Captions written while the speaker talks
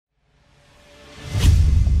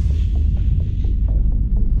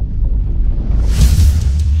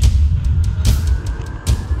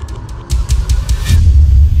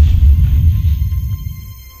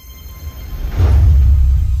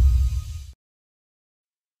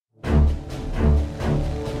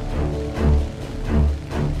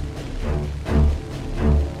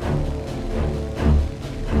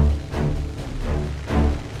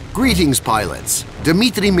Greetings, pilots.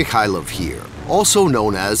 Dmitry Mikhailov here, also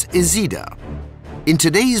known as Izida. In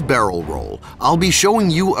today's barrel roll, I'll be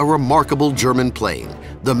showing you a remarkable German plane,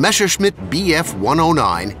 the Messerschmitt Bf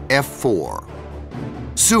 109 F-4.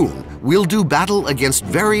 Soon, we'll do battle against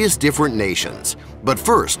various different nations, but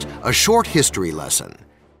first, a short history lesson.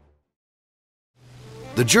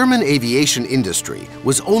 The German aviation industry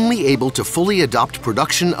was only able to fully adopt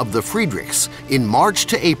production of the Friedrichs in March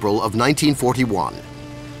to April of 1941.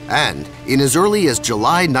 And in as early as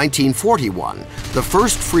July 1941, the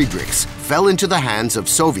first Friedrichs fell into the hands of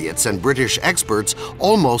Soviets and British experts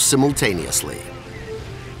almost simultaneously.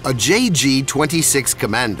 A JG-26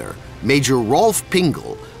 commander, Major Rolf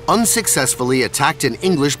Pingel, unsuccessfully attacked an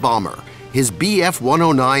English bomber, his Bf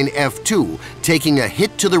 109 F-2 taking a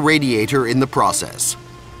hit to the radiator in the process.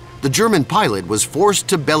 The German pilot was forced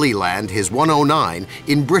to belly land his 109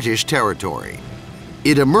 in British territory.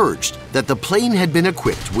 It emerged that the plane had been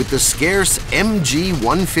equipped with the scarce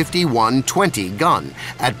MG-151-20 gun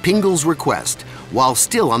at Pingel's request, while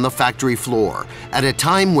still on the factory floor, at a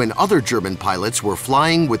time when other German pilots were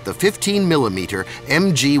flying with the 15mm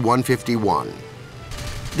MG-151.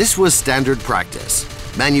 This was standard practice.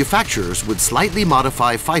 Manufacturers would slightly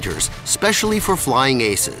modify fighters specially for flying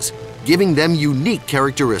aces, giving them unique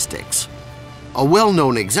characteristics. A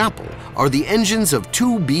well-known example are the engines of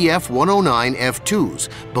two Bf 109 F-2s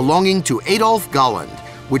belonging to Adolf Galland,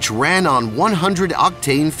 which ran on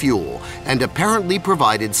 100-octane fuel and apparently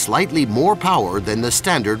provided slightly more power than the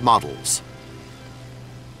standard models.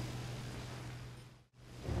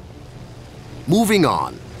 Moving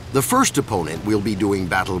on, the first opponent we'll be doing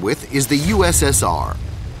battle with is the USSR.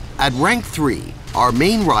 At rank 3, our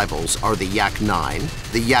main rivals are the Yak-9,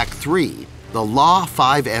 the Yak-3, the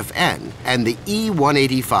La-5FN, and the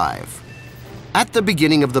E-185. At the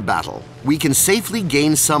beginning of the battle, we can safely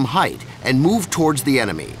gain some height and move towards the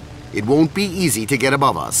enemy. It won't be easy to get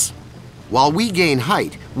above us. While we gain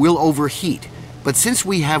height, we'll overheat, but since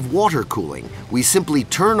we have water cooling, we simply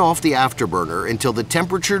turn off the afterburner until the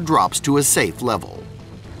temperature drops to a safe level.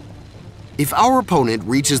 If our opponent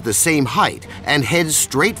reaches the same height and heads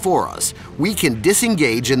straight for us, we can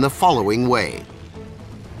disengage in the following way.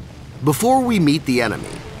 Before we meet the enemy,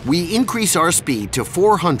 we increase our speed to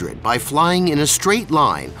 400 by flying in a straight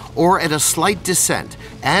line or at a slight descent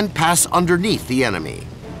and pass underneath the enemy.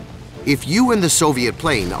 If you and the Soviet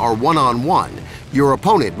plane are one-on-one, your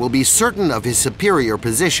opponent will be certain of his superior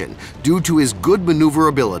position due to his good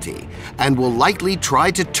maneuverability and will likely try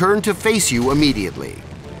to turn to face you immediately.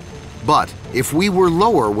 But if we were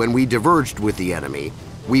lower when we diverged with the enemy,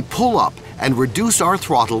 we pull up and reduce our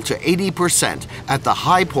throttle to 80% at the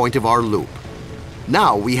high point of our loop.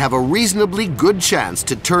 Now we have a reasonably good chance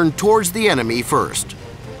to turn towards the enemy first.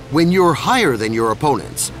 When you're higher than your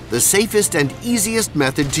opponents, the safest and easiest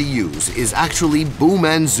method to use is actually boom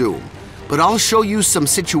and zoom, but I'll show you some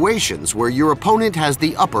situations where your opponent has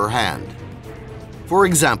the upper hand. For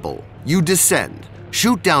example, you descend,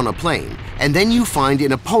 shoot down a plane, and then you find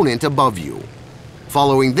an opponent above you.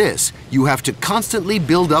 Following this, you have to constantly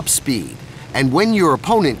build up speed, and when your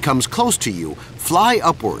opponent comes close to you, fly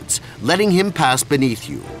upwards, letting him pass beneath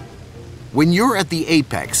you. When you're at the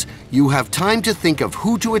apex, you have time to think of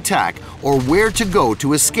who to attack or where to go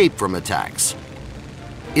to escape from attacks.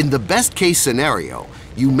 In the best-case scenario,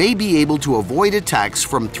 you may be able to avoid attacks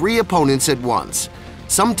from 3 opponents at once,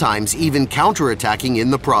 sometimes even counterattacking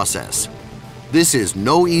in the process. This is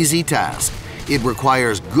no easy task. It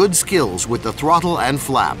requires good skills with the throttle and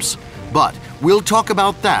flaps, but we'll talk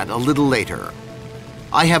about that a little later.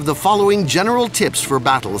 I have the following general tips for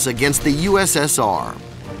battles against the USSR.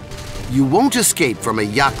 You won't escape from a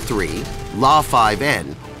Yak-3,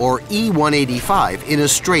 La-5N, or E-185 in a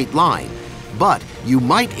straight line, but you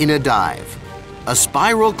might in a dive. A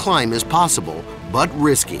spiral climb is possible, but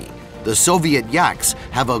risky. The Soviet Yaks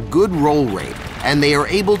have a good roll rate, and they are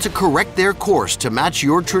able to correct their course to match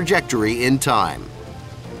your trajectory in time.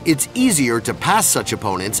 It's easier to pass such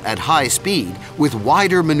opponents at high speed with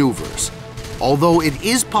wider maneuvers. Although it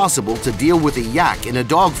is possible to deal with a Yak in a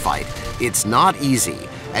dogfight, it's not easy,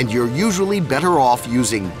 and you're usually better off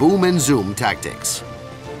using boom and zoom tactics.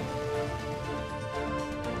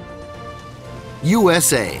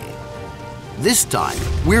 USA. This time,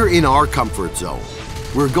 we're in our comfort zone.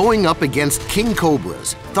 We're going up against King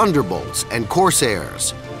Cobras, Thunderbolts, and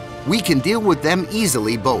Corsairs. We can deal with them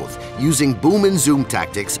easily both, using boom and zoom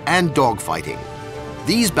tactics and dogfighting.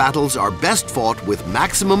 These battles are best fought with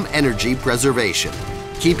maximum energy preservation,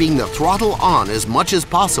 keeping the throttle on as much as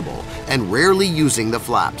possible and rarely using the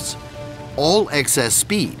flaps. All excess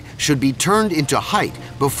speed should be turned into height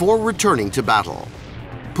before returning to battle.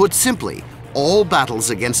 Put simply, All battles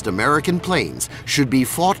against American planes should be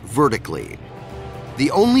fought vertically.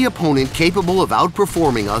 The only opponent capable of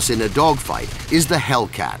outperforming us in a dogfight is the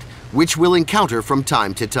Hellcat, which we'll encounter from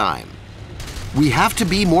time to time. We have to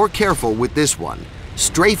be more careful with this one.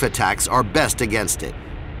 Strafe attacks are best against it.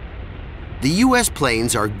 The US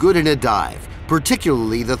planes are good in a dive,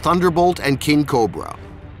 particularly the Thunderbolt and King Cobra.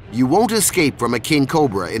 You won't escape from a King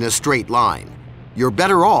Cobra in a straight line. You're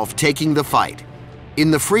better off taking the fight. In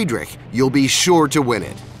the Friedrich, you'll be sure to win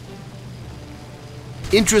it.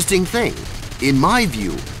 Interesting thing, in my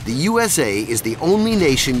view, the USA is the only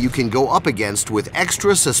nation you can go up against with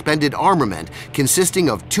extra suspended armament consisting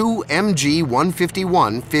of 2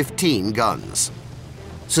 MG-151-15 guns.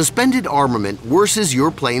 Suspended armament worsens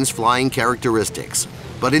your plane's flying characteristics,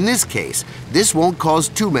 but in this case, this won't cause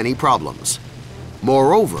too many problems.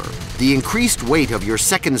 Moreover, the increased weight of your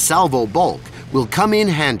second salvo bulk will come in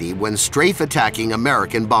handy when strafe attacking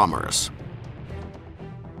American bombers.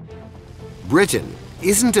 Britain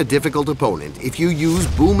isn't a difficult opponent if you use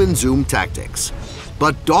boom and zoom tactics,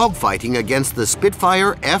 but dogfighting against the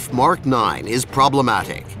Spitfire F Mark 9 is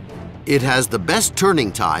problematic. It has the best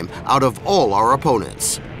turning time out of all our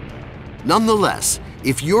opponents. Nonetheless,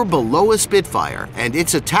 if you're below a Spitfire and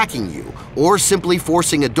it's attacking you or simply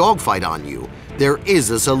forcing a dogfight on you, there is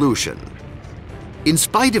a solution. In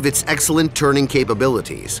spite of its excellent turning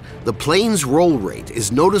capabilities, the plane's roll rate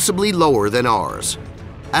is noticeably lower than ours.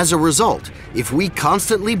 As a result, if we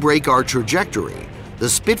constantly break our trajectory, the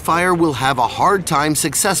Spitfire will have a hard time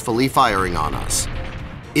successfully firing on us.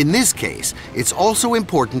 In this case, it's also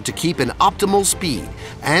important to keep an optimal speed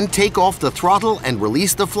and take off the throttle and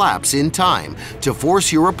release the flaps in time to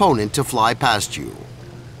force your opponent to fly past you.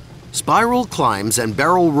 Spiral climbs and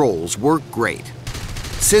barrel rolls work great.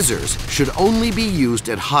 Scissors should only be used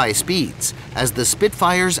at high speeds, as the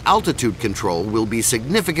Spitfire's altitude control will be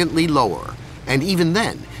significantly lower, and even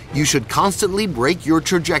then, you should constantly break your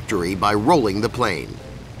trajectory by rolling the plane.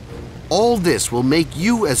 All this will make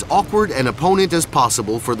you as awkward an opponent as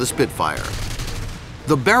possible for the Spitfire.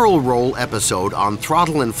 The barrel roll episode on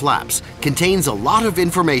throttle and flaps contains a lot of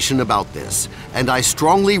information about this, and I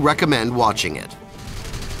strongly recommend watching it.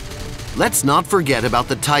 Let's not forget about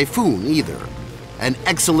the Typhoon either, an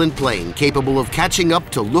excellent plane capable of catching up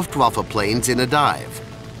to Luftwaffe planes in a dive.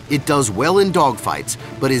 It does well in dogfights,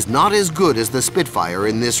 but is not as good as the Spitfire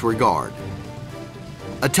in this regard.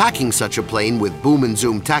 Attacking such a plane with boom and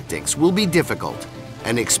zoom tactics will be difficult.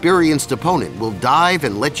 An experienced opponent will dive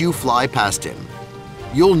and let you fly past him.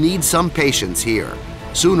 You'll need some patience here.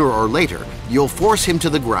 Sooner or later, you'll force him to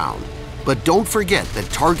the ground. But don't forget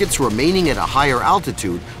that targets remaining at a higher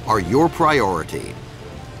altitude are your priority.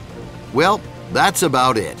 Well, that's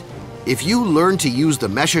about it. If you learn to use the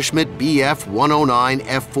Messerschmitt Bf 109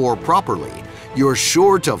 F-4 properly, you're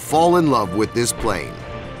sure to fall in love with this plane.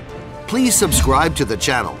 Please subscribe to the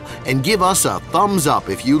channel and give us a thumbs up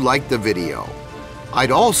if you liked the video.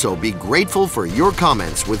 I'd also be grateful for your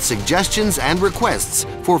comments with suggestions and requests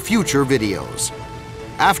for future videos.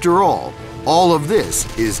 After all of this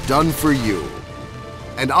is done for you.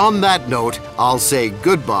 And on that note, I'll say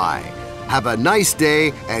goodbye. Have a nice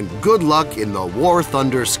day and good luck in the War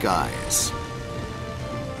Thunder skies.